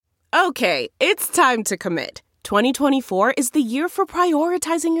Okay, it's time to commit. 2024 is the year for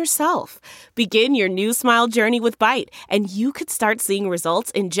prioritizing yourself. Begin your new smile journey with Byte, and you could start seeing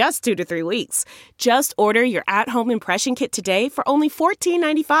results in just 2 to 3 weeks. Just order your at-home impression kit today for only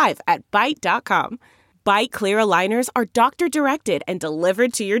 $14.95 at Byte.com. Byte Clear aligners are doctor-directed and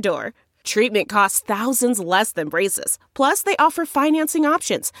delivered to your door. Treatment costs thousands less than braces. Plus, they offer financing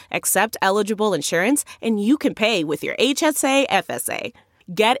options, accept eligible insurance, and you can pay with your HSA, FSA.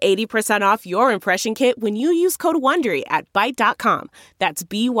 Get 80% off your impression kit when you use code WONDERY at Byte.com. That's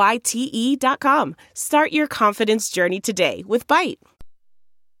BYTE.com. Start your confidence journey today with Byte.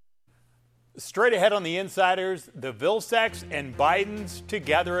 Straight ahead on the Insiders, the Vilsacks and Bidens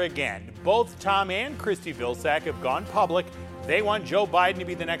together again. Both Tom and Kristi Vilsack have gone public. They want Joe Biden to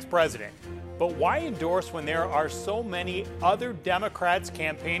be the next president. But why endorse when there are so many other Democrats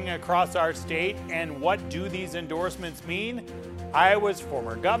campaigning across our state? And what do these endorsements mean? Iowa's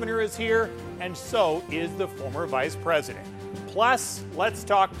former governor is here, and so is the former vice president. Plus, let's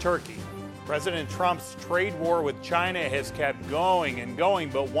talk Turkey. President Trump's trade war with China has kept going and going,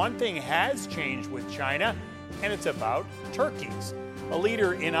 but one thing has changed with China, and it's about turkeys. A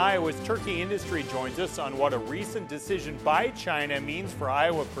leader in Iowa's turkey industry joins us on what a recent decision by China means for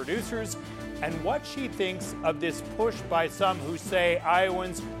Iowa producers and what she thinks of this push by some who say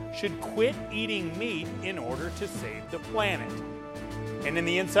Iowans should quit eating meat in order to save the planet. And in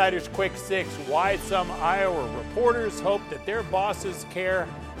the Insider's Quick Six, why some Iowa reporters hope that their bosses care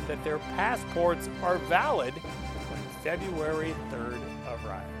that their passports are valid when February 3rd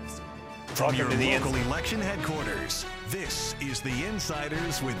arrives. From your local election headquarters, this is the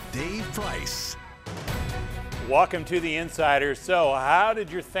Insiders with Dave Price. Welcome to the Insiders. So, how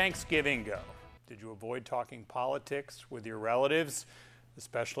did your Thanksgiving go? Did you avoid talking politics with your relatives,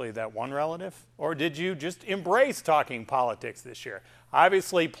 especially that one relative? Or did you just embrace talking politics this year?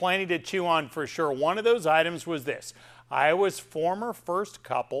 Obviously, plenty to chew on for sure. One of those items was this. Iowa's former first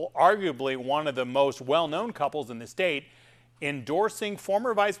couple, arguably one of the most well-known couples in the state, endorsing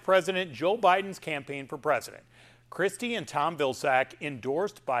former Vice President Joe Biden's campaign for president. Kristi and Tom Vilsack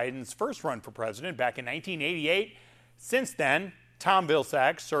endorsed Biden's first run for president back in 1988. Since then, Tom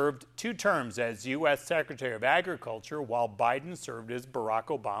Vilsack served 2 terms as U.S. Secretary of Agriculture, while Biden served as Barack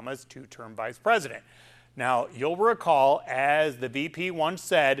Obama's 2-term vice president. Now, you'll recall, as the VP once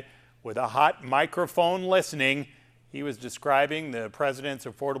said, with a hot microphone listening, he was describing the President's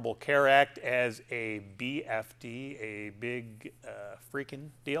Affordable Care Act as a BFD, a big freaking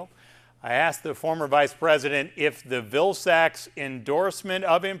deal. I asked the former vice president if the Vilsack's endorsement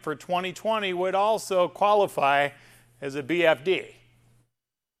of him for 2020 would also qualify as a BFD.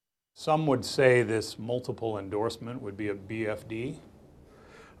 Some would say this multiple endorsement would be a BFD.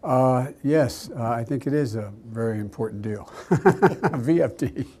 Yes, I think it is a very important deal.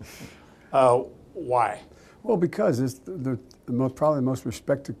 VFD. Why? Well, because it's probably the most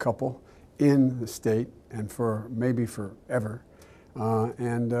respected couple in the state and for maybe forever. We've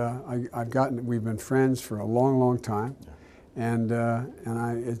been friends for a long, long time, and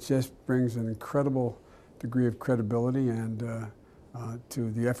it just brings an incredible degree of credibility and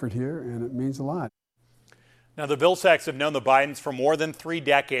to the effort here, and it means a lot. Now, the Vilsacks have known the Bidens for more than 3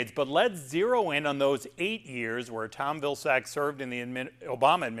 decades, but let's zero in on those 8 years where Tom Vilsack served in the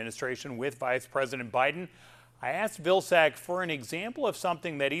Obama administration with Vice President Biden. I asked Vilsack for an example of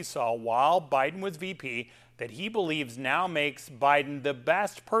something that he saw while Biden was VP that he believes now makes Biden the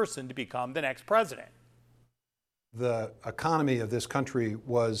best person to become the next president. The economy of this country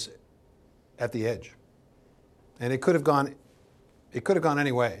was at the edge, and it could have gone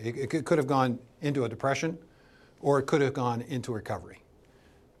any way. It could have gone into a depression, or it could have gone into recovery.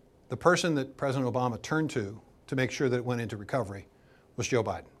 The person that President Obama turned to make sure that it went into recovery was Joe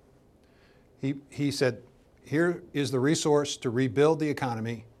Biden. He said, here is the resource to rebuild the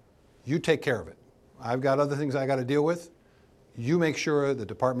economy. You take care of it. I've got other things I got to deal with. You make sure the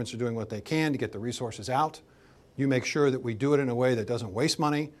departments are doing what they can to get the resources out. You make sure that we do it in a way that doesn't waste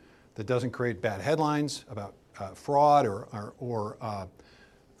money, that doesn't create bad headlines about fraud or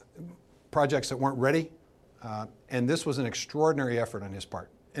projects that weren't ready. And this was an extraordinary effort on his part,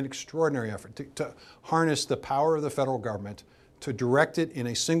 an extraordinary effort to harness the power of the federal government, to direct it in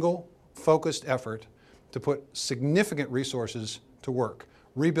a single focused effort to put significant resources to work,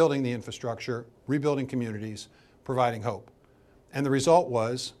 rebuilding the infrastructure, rebuilding communities, providing hope. And the result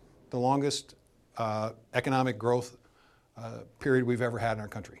was the longest economic growth period we've ever had in our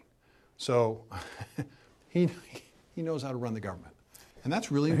country. So he knows how to run the government. And that's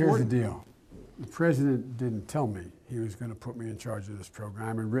really important. Here's the deal. The president didn't tell me he was going to put me in charge of this program. I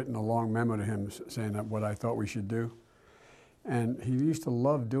had written a long memo to him saying that what I thought we should do. And he used to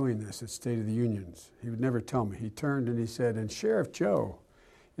love doing this at State of the Unions. He would never tell me. He turned and he said, and Sheriff Joe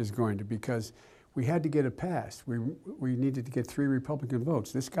is going to, because we had to get it passed. We needed to get 3 Republican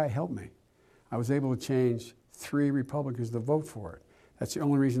votes. This guy helped me. I was able to change 3 Republicans to vote for it. That's the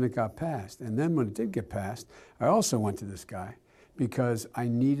only reason it got passed. And then when it did get passed, I also went to this guy because I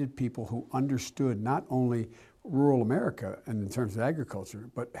needed people who understood not only rural America and in terms of agriculture,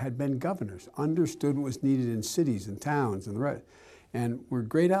 but had been governors, understood what was needed in cities and towns and the rest. And we're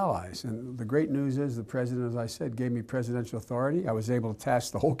great allies. And the great news is the president, as I said, gave me presidential authority. I was able to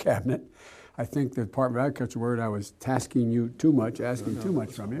task the whole cabinet. I think the Department of Agriculture word I was tasking you too much, asking too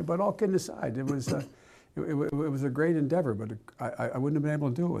much from you. But all kidding aside, it was a great endeavor, but I wouldn't have been able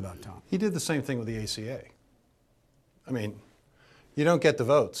to do it without Tom. He did the same thing with the ACA. I mean, you don't get the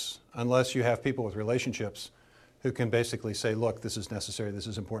votes unless you have people with relationships who can basically say, look, this is necessary, this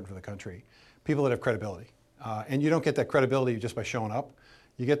is important for the country. People that have credibility. And you don't get that credibility just by showing up.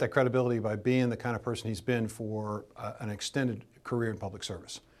 You get that credibility by being the kind of person he's been for an extended career in public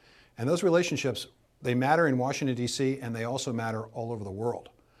service. And those relationships, they matter in Washington, D.C., and they also matter all over the world.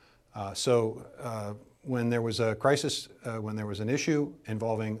 So when there was a crisis, when there was an issue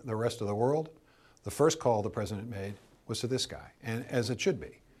involving the rest of the world, the first call the president made was to this guy, and as it should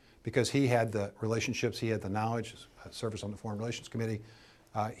be, because he had the relationships, he had the knowledge, service on the Foreign Relations Committee.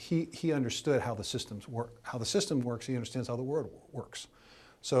 He understood how the systems work, how the system works. He understands how the world works.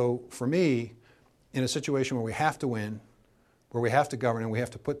 So for me, in a situation where we have to win, where we have to govern, and we have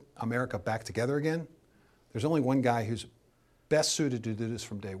to put America back together again, there's only one guy who's best suited to do this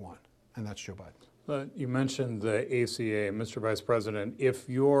from day one, and that's Joe Biden. You mentioned the ACA, Mr. Vice President. If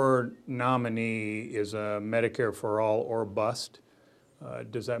your nominee is a Medicare for all or bust,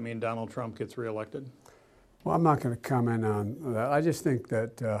 does that mean Donald Trump gets reelected? Well, I'm not going to comment on that. I just think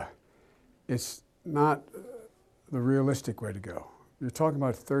that it's not the realistic way to go. You're talking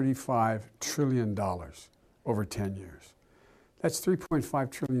about $35 trillion over 10 years. That's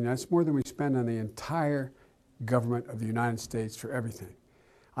 $3.5 trillion. That's more than we spend on the entire government of the United States for everything.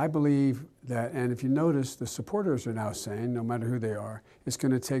 I believe that, and if you notice, the supporters are now saying, no matter who they are, it's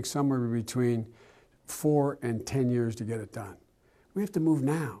going to take somewhere between 4 and 10 years to get it done. We have to move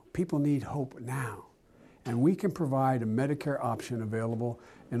now. People need hope now. And we can provide a Medicare option available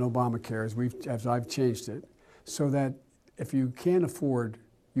in Obamacare, as I've changed it, so that if you can't afford,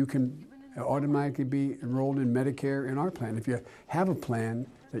 you can automatically be enrolled in Medicare in our plan. If you have a plan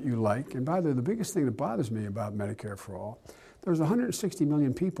that you like, and by the way, the biggest thing that bothers me about Medicare for All, there's 160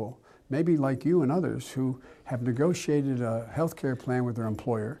 million people, maybe like you and others, who have negotiated a health care plan with their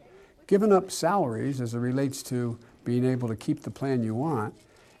employer, given up salaries as it relates to being able to keep the plan you want,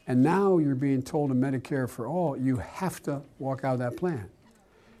 and now you're being told in Medicare for All, you have to walk out of that plan.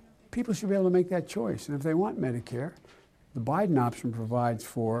 People should be able to make that choice. And if they want Medicare, the Biden option provides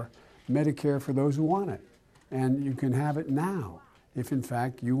for Medicare for those who want it. And you can have it now. If in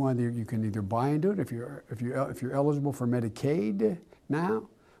fact you want, you can either buy into it. If you're eligible for Medicaid now,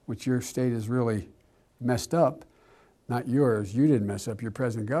 which your state is really messed up, not yours, you didn't mess up, your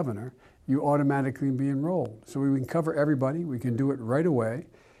present governor, you automatically be enrolled. So we can cover everybody. We can do it right away.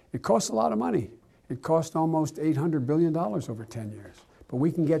 It costs a lot of money. It costs almost $800 billion over 10 years. But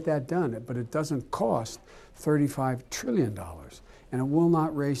we can get that done. But it doesn't cost $35 trillion. And it will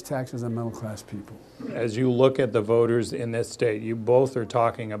not raise taxes on middle-class people. As you look at the voters in this state, you both are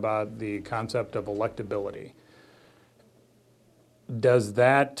talking about the concept of electability. Does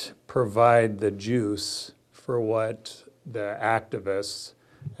that provide the juice for what the activists,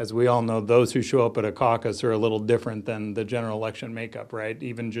 as we all know, those who show up at a caucus are a little different than the general election makeup, right?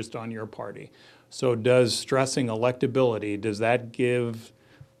 Even just on your party. So does stressing electability, does that give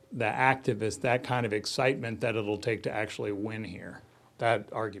the activists that kind of excitement that it'll take to actually win here, that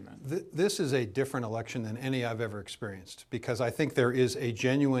argument? This is a different election than any I've ever experienced, because I think there is a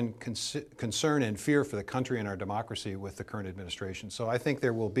genuine concern and fear for the country and our democracy with the current administration. So I think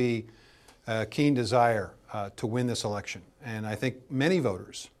there will be a keen desire to win this election. And I think many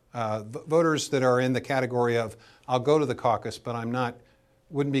voters, voters that are in the category of, I'll go to the caucus, but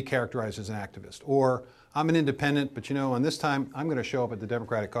wouldn't be characterized as an activist. Or I'm an independent, but on this time, I'm going to show up at the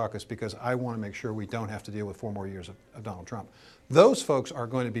Democratic caucus because I want to make sure we don't have to deal with 4 more years of Donald Trump. Those folks are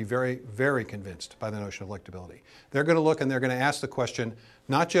going to be very, very convinced by the notion of electability. They're going to look and they're going to ask the question,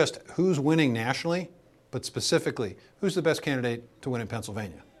 not just who's winning nationally, but specifically, who's the best candidate to win in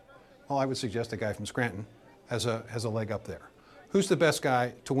Pennsylvania? Well, I would suggest a guy from Scranton has a leg up there. Who's the best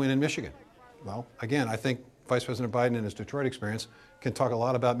guy to win in Michigan? Well, again, I think Vice President Biden in his Detroit experience can talk a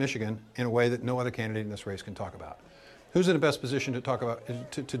lot about Michigan in a way that no other candidate in this race can talk about. Who's in the best position to talk about,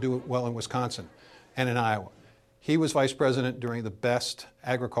 to do it well in Wisconsin and in Iowa? He was vice president during the best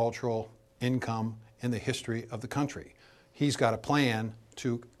agricultural income in the history of the country. He's got a plan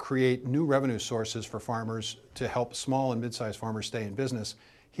to create new revenue sources for farmers to help small and mid-sized farmers stay in business.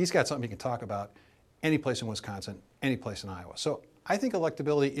 He's got something he can talk about any place in Wisconsin, any place in Iowa. So I think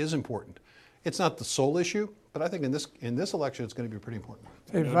electability is important. It's not the sole issue, but I think in this election it's going to be pretty important.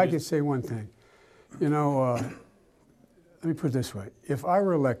 Hey, if I could say one thing, let me put it this way. If I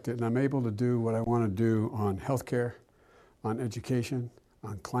were elected and I'm able to do what I want to do on healthcare, on education,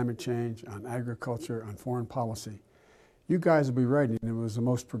 on climate change, on agriculture, on foreign policy, you guys will be writing it was the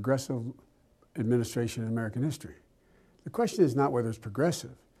most progressive administration in American history. The question is not whether it's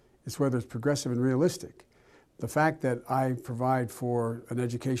progressive, it's whether it's progressive and realistic. The fact that I provide for an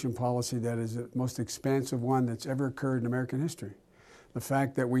education policy that is the most expansive one that's ever occurred in American history. The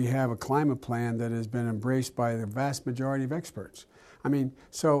fact that we have a climate plan that has been embraced by the vast majority of experts. I mean,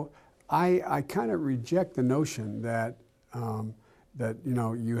 so I kind of reject the notion that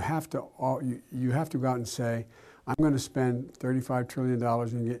you have to go out and say, I'm going to spend $35 trillion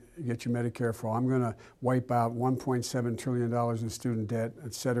and get you Medicare for all. I'm going to wipe out $1.7 trillion in student debt,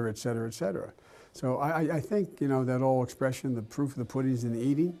 et cetera, et cetera, et cetera. So I think, that old expression, the proof of the pudding is in the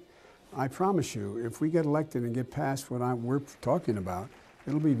eating. I promise you, if we get elected and get past what we're talking about,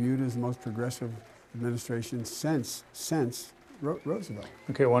 it'll be viewed as the most progressive administration since Roosevelt.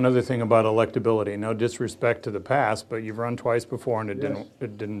 Okay, one other thing about electability. No disrespect to the past, but you've run twice before and it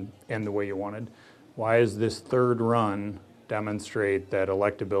didn't end the way you wanted. Why is this third run demonstrate that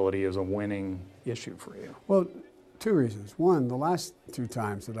electability is a winning issue for you? Well, two reasons. One, the last two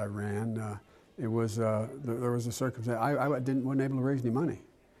times that I ran, there was a circumstance I wasn't able to raise any money.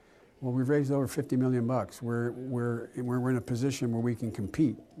 Well, we've raised over $50 million. We're in a position where we can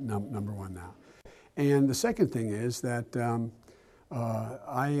compete. Number one now, and the second thing is that the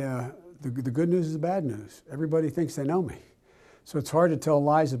good news is the bad news. Everybody thinks they know me. So it's hard to tell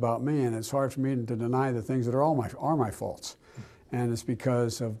lies about me, and it's hard for me to deny the things that are my faults. And it's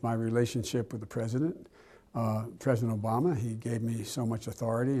because of my relationship with the president, President Obama. He gave me so much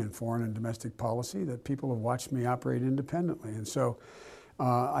authority in foreign and domestic policy that people have watched me operate independently. And so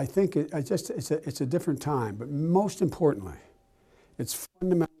I think it's a different time. But most importantly, it's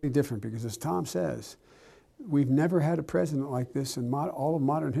fundamentally different because, as Tom says, we've never had a president like this in all of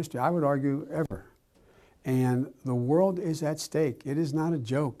modern history. I would argue ever. And the world is at stake. It is not a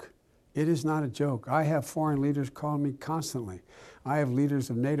joke. It is not a joke. I have foreign leaders calling me constantly. I have leaders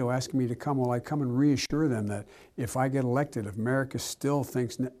of NATO asking me to come. Well, I come and reassure them that if I get elected, if America still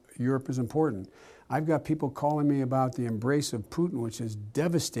thinks Europe is important. I've got people calling me about the embrace of Putin, which is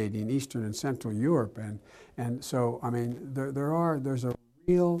devastating Eastern and Central Europe. And so, I mean, there's a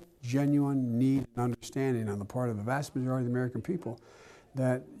real, genuine need and understanding on the part of the vast majority of the American people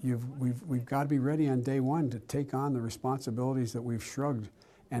that we've got to be ready on day one to take on the responsibilities that we've shrugged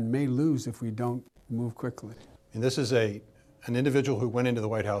and may lose if we don't move quickly. And this is an individual who went into the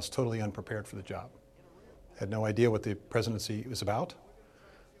White House totally unprepared for the job, had no idea what the presidency was about.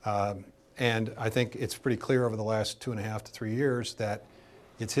 And I think it's pretty clear over the last 2.5 to 3 years that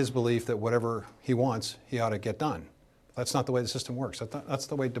it's his belief that whatever he wants, he ought to get done. That's not the way the system works. That's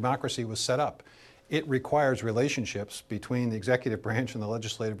the way democracy was set up. It requires relationships between the executive branch and the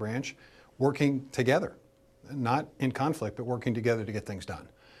legislative branch working together, not in conflict, but working together to get things done,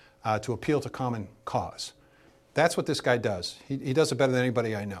 to appeal to common cause. That's what this guy does. He does it better than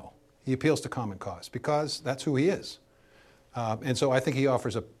anybody I know. He appeals to common cause because that's who he is. And so I think he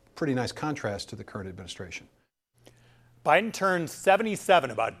offers a pretty nice contrast to the current administration. Biden turned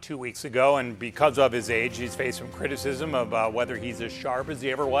 77 about 2 weeks ago, and because of his age, he's faced some criticism of whether he's as sharp as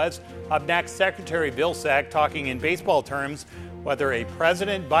he ever was. Up next, Secretary Vilsack talking in baseball terms whether a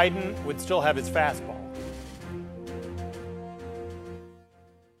President Biden would still have his fastball.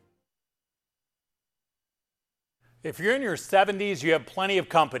 If you're in your 70s, you have plenty of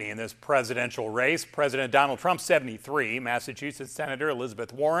company in this presidential race. President Donald Trump's 73, Massachusetts Senator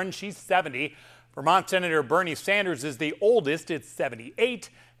Elizabeth Warren, she's 70. Vermont Senator Bernie Sanders is the oldest, it's 78,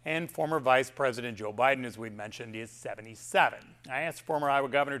 and former Vice President Joe Biden, as we mentioned, is 77. I asked former Iowa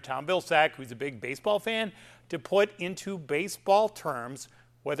Governor Tom Vilsack, who's a big baseball fan, to put into baseball terms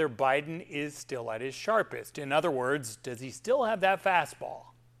whether Biden is still at his sharpest. In other words, does he still have that fastball?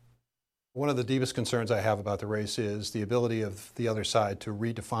 One of the deepest concerns I have about the race is the ability of the other side to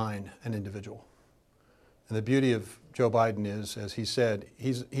redefine an individual. And the beauty of Joe Biden is, as he said,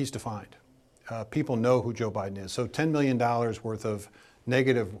 he's defined. People know who Joe Biden is. So $10 million worth of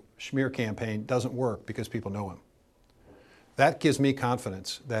negative smear campaign doesn't work because people know him. That gives me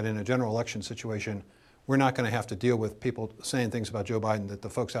confidence that in a general election situation, we're not going to have to deal with people saying things about Joe Biden that the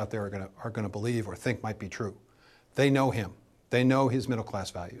folks out there are going to believe or think might be true. They know him. They know his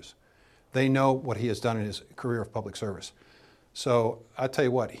middle-class values. They know what he has done in his career of public service. So I'll tell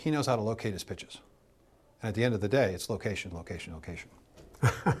you what, he knows how to locate his pitches. And at the end of the day, it's location, location, location.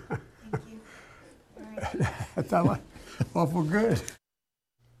 Thank you. All right. That's awful good.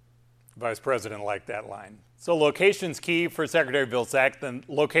 Vice President liked that line. So location's key for Secretary Vilsack. The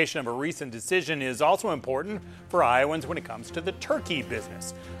location of a recent decision is also important for Iowans when it comes to the turkey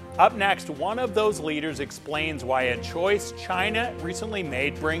business. Up next, one of those leaders explains why a choice China recently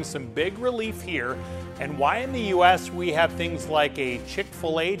made brings some big relief here, and why in the U.S. we have things like a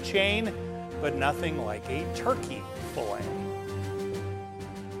Chick-fil-A chain, but nothing like a turkey fillet.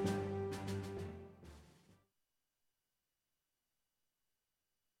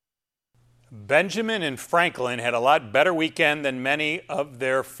 Benjamin and Franklin had a lot better weekend than many of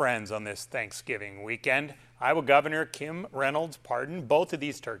their friends on this Thanksgiving weekend. Iowa Governor Kim Reynolds pardoned both of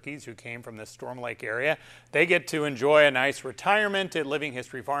these turkeys who came from the Storm Lake area. They get to enjoy a nice retirement at Living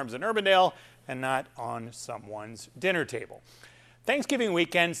History Farms in Urbandale and not on someone's dinner table. Thanksgiving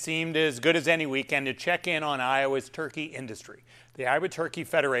weekend seemed as good as any weekend to check in on Iowa's turkey industry. The Iowa Turkey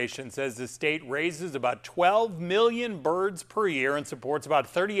Federation says the state raises about 12 million birds per year and supports about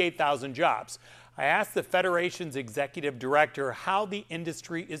 38,000 jobs. I asked the Federation's executive director how the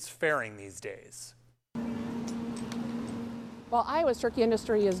industry is faring these days. Well, Iowa's turkey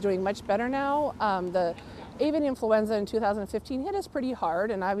industry is doing much better now. The avian influenza in 2015 hit us pretty hard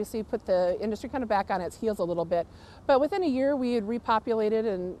and obviously put the industry kind of back on its heels a little bit. But within a year, we had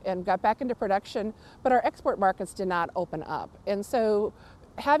repopulated and got back into production, but our export markets did not open up. And so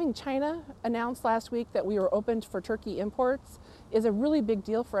having China announce last week that we were open for turkey imports is a really big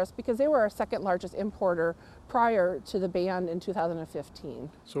deal for us because they were our second largest importer prior to the ban in 2015.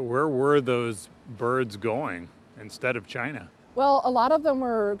 So where were those birds going instead of China? Well, a lot of them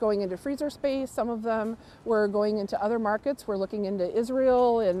were going into freezer space. Some of them were going into other markets. We're looking into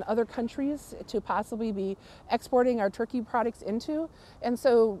Israel and other countries to possibly be exporting our turkey products into. And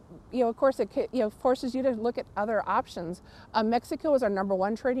so, of course, it forces you to look at other options. Mexico is our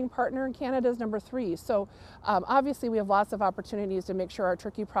 #1 trading partner and Canada is #3. So obviously we have lots of opportunities to make sure our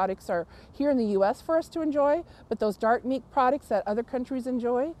turkey products are here in the U.S. for us to enjoy, but those dark meat products that other countries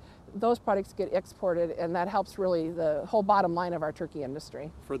enjoy, those products get exported, and that helps really the whole bottom line of our turkey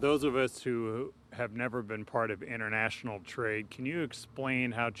industry. For those of us who have never been part of international trade, can you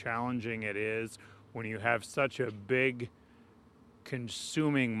explain how challenging it is when you have such a big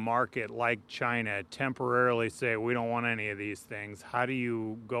consuming market like China temporarily say, we don't want any of these things? How do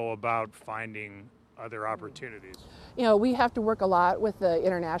you go about finding other opportunities? We have to work a lot with the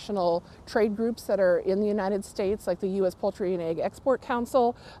international trade groups that are in the United States, like the U.S. Poultry and Egg Export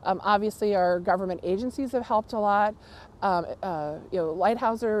Council. Obviously, our government agencies have helped a lot.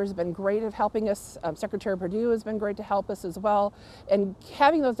 Lighthouser has been great at helping us. Secretary Perdue has been great to help us as well. And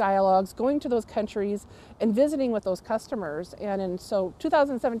having those dialogues, going to those countries and visiting with those customers. And so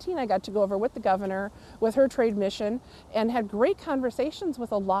 2017, I got to go over with the governor, with her trade mission, and had great conversations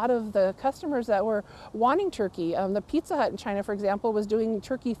with a lot of the customers that were wanting turkey. The Pizza Hut in China, for example, was doing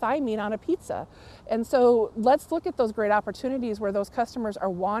turkey thigh meat on a pizza. And so let's look at those great opportunities where those customers are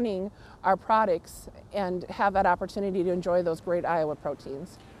wanting our products and have that opportunity to enjoy those great Iowa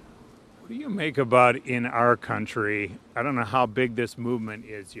proteins. What do you make about in our country, I don't know how big this movement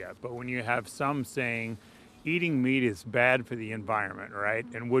is yet, but when you have some saying eating meat is bad for the environment, right?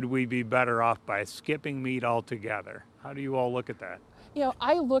 And would we be better off by skipping meat altogether? How do you all look at that?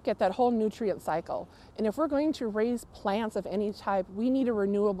 I look at that whole nutrient cycle. And if we're going to raise plants of any type, we need a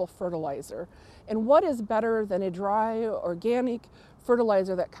renewable fertilizer. And what is better than a dry, organic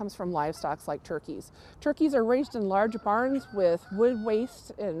fertilizer that comes from livestock like turkeys? Turkeys are raised in large barns with wood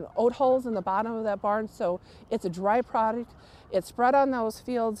waste and oat hulls in the bottom of that barn, so it's a dry product. It's spread on those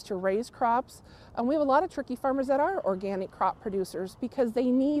fields to raise crops. And we have a lot of turkey farmers that are organic crop producers because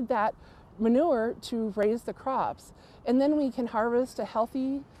they need that manure to raise the crops. And then we can harvest a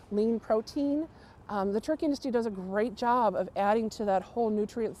healthy, lean protein. The turkey industry does a great job of adding to that whole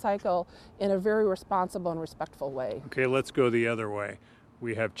nutrient cycle in a very responsible and respectful way. Okay, let's go the other way.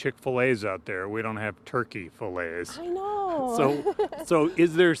 We have Chick-fil-A's out there. We don't have turkey fillets. I know. So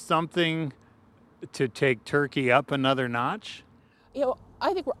is there something to take turkey up another notch?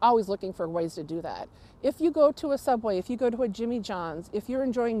 I think we're always looking for ways to do that. If you go to a Subway, if you go to a Jimmy John's, if you're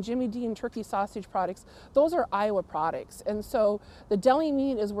enjoying Jimmy Dean turkey sausage products, those are Iowa products. And so the deli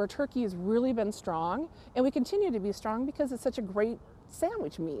meat is where turkey has really been strong, and we continue to be strong because it's such a great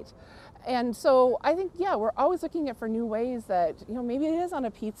sandwich meat. And so I think, we're always looking for new ways that, maybe it is on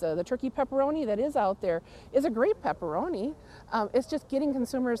a pizza. The turkey pepperoni that is out there is a great pepperoni. It's just getting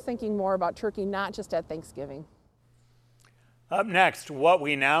consumers thinking more about turkey, not just at Thanksgiving. Up next, what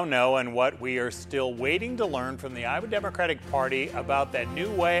we now know and what we are still waiting to learn from the Iowa Democratic Party about that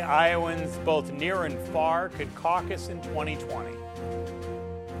new way Iowans both near and far could caucus in 2020.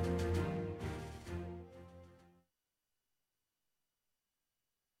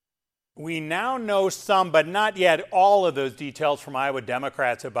 We now know some, but not yet all of those details from Iowa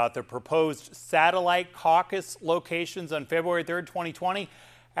Democrats about the proposed satellite caucus locations on February 3rd, 2020.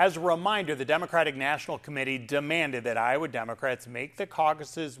 As a reminder, the Democratic National Committee demanded that Iowa Democrats make the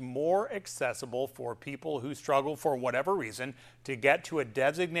caucuses more accessible for people who struggle for whatever reason to get to a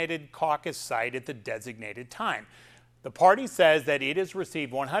designated caucus site at the designated time. The party says that it has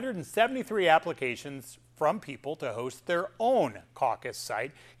received 173 applications from people to host their own caucus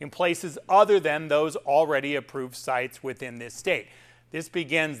site in places other than those already approved sites within this state. This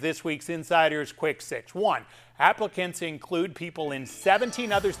begins this week's Insider's Quick Six. 1. Applicants include people in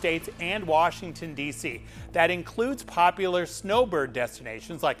 17 other states and Washington, D.C. That includes popular snowbird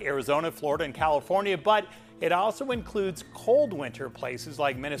destinations like Arizona, Florida, and California, but it also includes cold winter places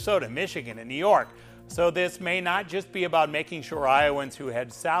like Minnesota, Michigan, and New York. So this may not just be about making sure Iowans who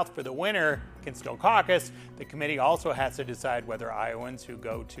head south for the winter can still caucus. The committee also has to decide whether Iowans who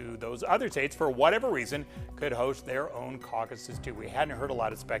go to those other states for whatever reason could host their own caucuses too. We hadn't heard a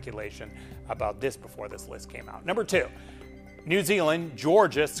lot of speculation about this before this list came out. Number 2, New Zealand,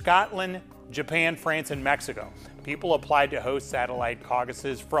 Georgia, Scotland, Japan, France, and Mexico. People applied to host satellite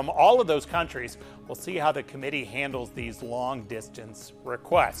caucuses from all of those countries. We'll see how the committee handles these long-distance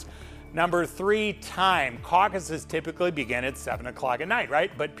requests. Number 3, time. Caucuses typically begin at 7 o'clock at night, right?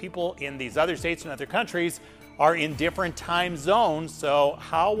 But people in these other states and other countries are in different time zones, so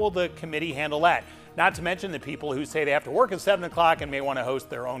how will the committee handle that? Not to mention the people who say they have to work at 7 o'clock and may want to host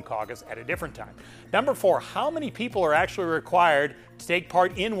their own caucus at a different time. Number 4, how many people are actually required to take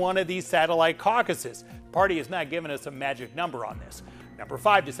part in one of these satellite caucuses? The party has not given us a magic number on this. Number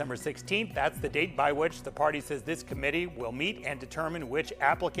 5, December 16th, that's the date by which the party says this committee will meet and determine which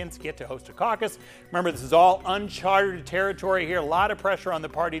applicants get to host a caucus. Remember, this is all uncharted territory here. A lot of pressure on the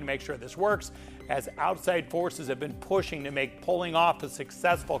party to make sure this works, as outside forces have been pushing to make pulling off a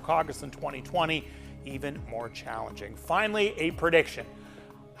successful caucus in 2020 even more challenging. Finally, a prediction.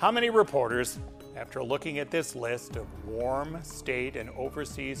 How many reporters, after looking at this list of warm state and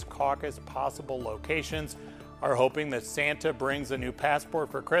overseas caucus possible locations, are hoping that Santa brings a new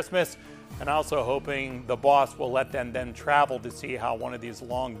passport for Christmas, and also hoping the boss will let them then travel to see how one of these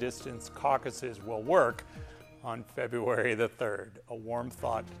long-distance caucuses will work on February the 3rd. A warm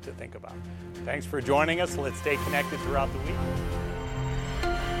thought to think about. Thanks for joining us. Let's stay connected throughout the week.